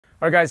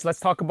All right, guys, let's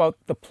talk about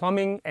the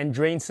plumbing and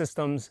drain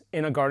systems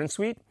in a garden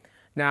suite.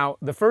 Now,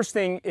 the first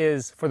thing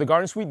is for the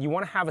garden suite, you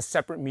want to have a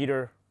separate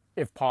meter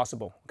if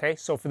possible, okay?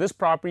 So for this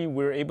property,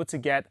 we're able to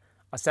get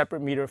a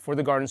separate meter for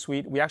the garden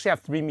suite. We actually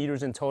have 3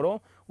 meters in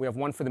total. We have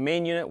one for the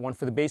main unit, one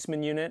for the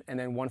basement unit, and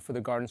then one for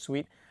the garden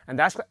suite. And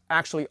that's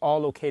actually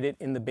all located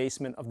in the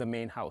basement of the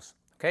main house,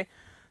 okay?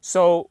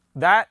 So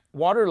that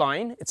water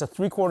line, it's a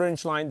 3/4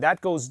 inch line, that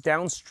goes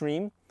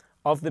downstream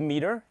of the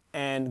meter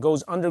and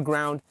goes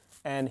underground,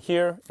 and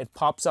here it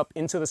pops up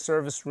into the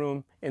service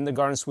room in the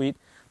garden suite.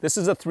 This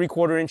is a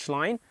 3/4 inch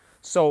line.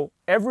 So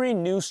every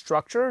new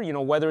structure, you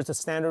know, whether it's a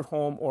standard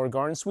home or a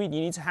garden suite,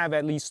 you need to have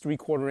at least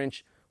 3/4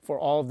 inch for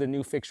all of the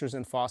new fixtures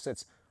and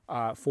faucets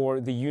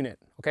for the unit,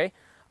 okay?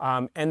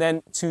 And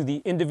then to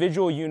the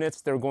individual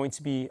units, they're going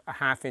to be a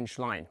 1/2 inch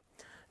line.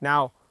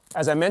 Now,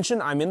 as I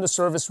mentioned, I'm in the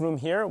service room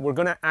here. We're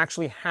gonna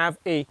actually have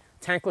a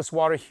tankless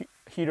water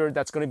heater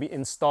that's gonna be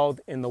installed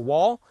in the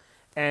wall.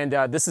 And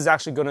this is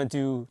actually gonna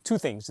do 2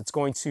 things. It's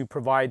going to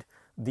provide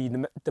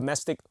the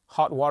domestic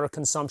hot water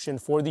consumption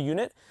for the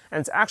unit. And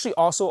it's actually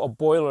also a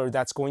boiler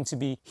that's going to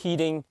be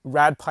heating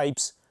rad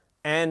pipes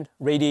and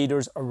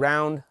radiators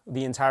around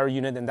the entire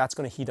unit, and that's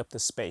gonna heat up the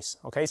space,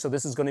 okay? So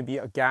this is gonna be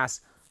a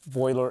gas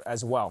boiler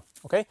as well,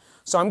 okay?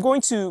 So I'm going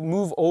to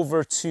move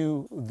over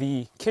to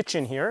the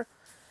kitchen here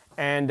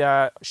and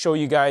show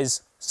you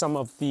guys some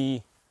of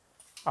the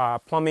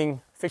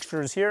plumbing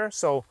fixtures here.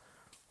 So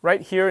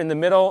right here in the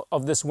middle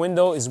of this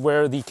window is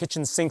where the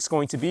kitchen sink's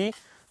going to be.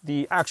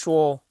 The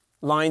actual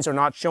lines are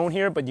not shown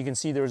here, but you can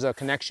see there's a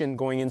connection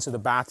going into the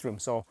bathroom.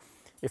 So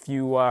if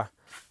you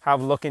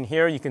have a look in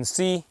here, you can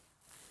see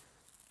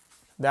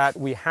that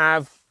we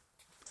have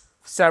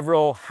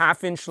several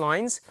 1/2 inch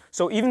lines.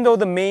 So even though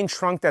the main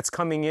trunk that's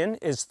coming in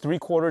is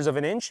 3/4 of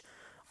an inch,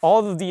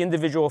 all of the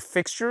individual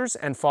fixtures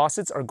and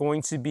faucets are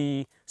going to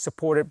be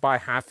supported by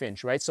 1/2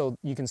 inch, right? So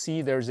you can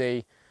see there's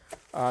a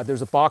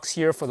box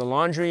here for the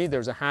laundry.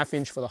 There's a 1/2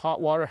 inch for the hot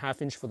water,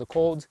 1/2 inch for the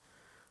cold.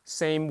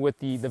 Same with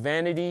the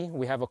vanity.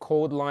 We have a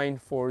cold line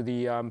for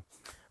the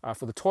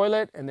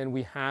toilet, and then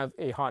we have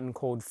a hot and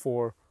cold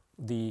for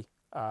the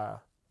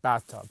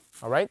bathtub.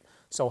 All right.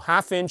 So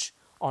 1/2 inch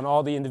on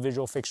all the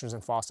individual fixtures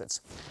and faucets.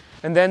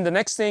 And then the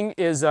next thing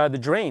is the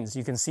drains.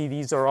 You can see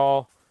these are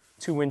all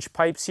 2-inch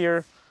pipes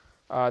here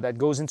that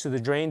goes into the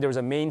drain. There's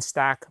a main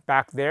stack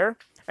back there,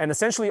 and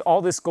essentially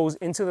all this goes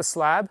into the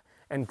slab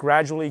and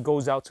gradually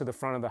goes out to the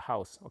front of the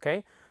house,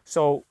 okay?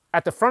 So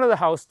at the front of the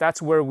house,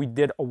 that's where we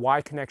did a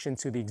Y connection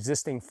to the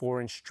existing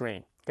 4-inch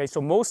drain, okay?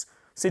 So most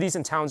cities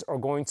and towns are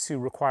going to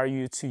require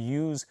you to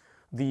use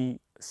the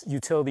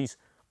utilities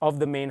of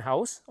the main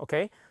house,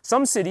 okay?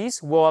 Some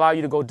cities will allow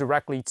you to go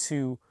directly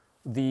to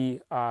the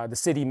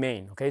city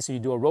main, okay? So you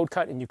do a road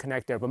cut and you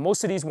connect there, but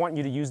most cities want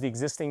you to use the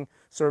existing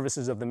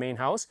services of the main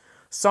house.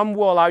 Some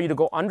will allow you to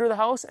go under the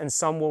house, and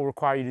some will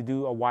require you to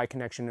do a Y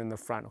connection in the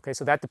front, okay?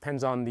 So that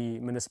depends on the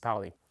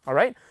municipality, all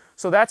right?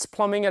 So that's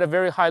plumbing at a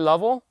very high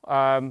level.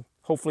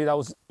 Hopefully that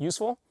was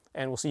useful,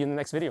 and we'll see you in the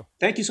next video.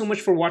 Thank you so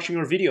much for watching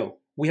our video.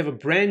 We have a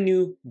brand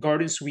new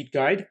garden suite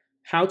guide,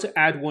 how to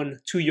add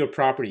one to your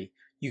property.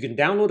 You can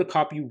download a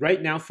copy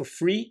right now for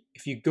free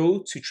if you go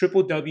to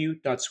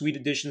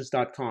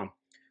www.suiteadditions.com.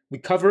 We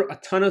cover a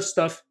ton of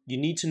stuff you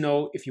need to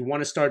know if you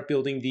want to start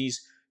building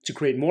these to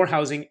create more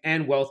housing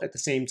and wealth at the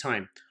same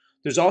time.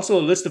 There's also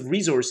a list of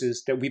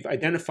resources that we've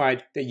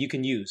identified that you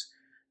can use.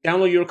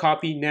 Download your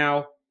copy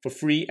now for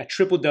free at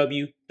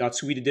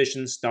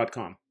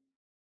www.suiteadditions.com.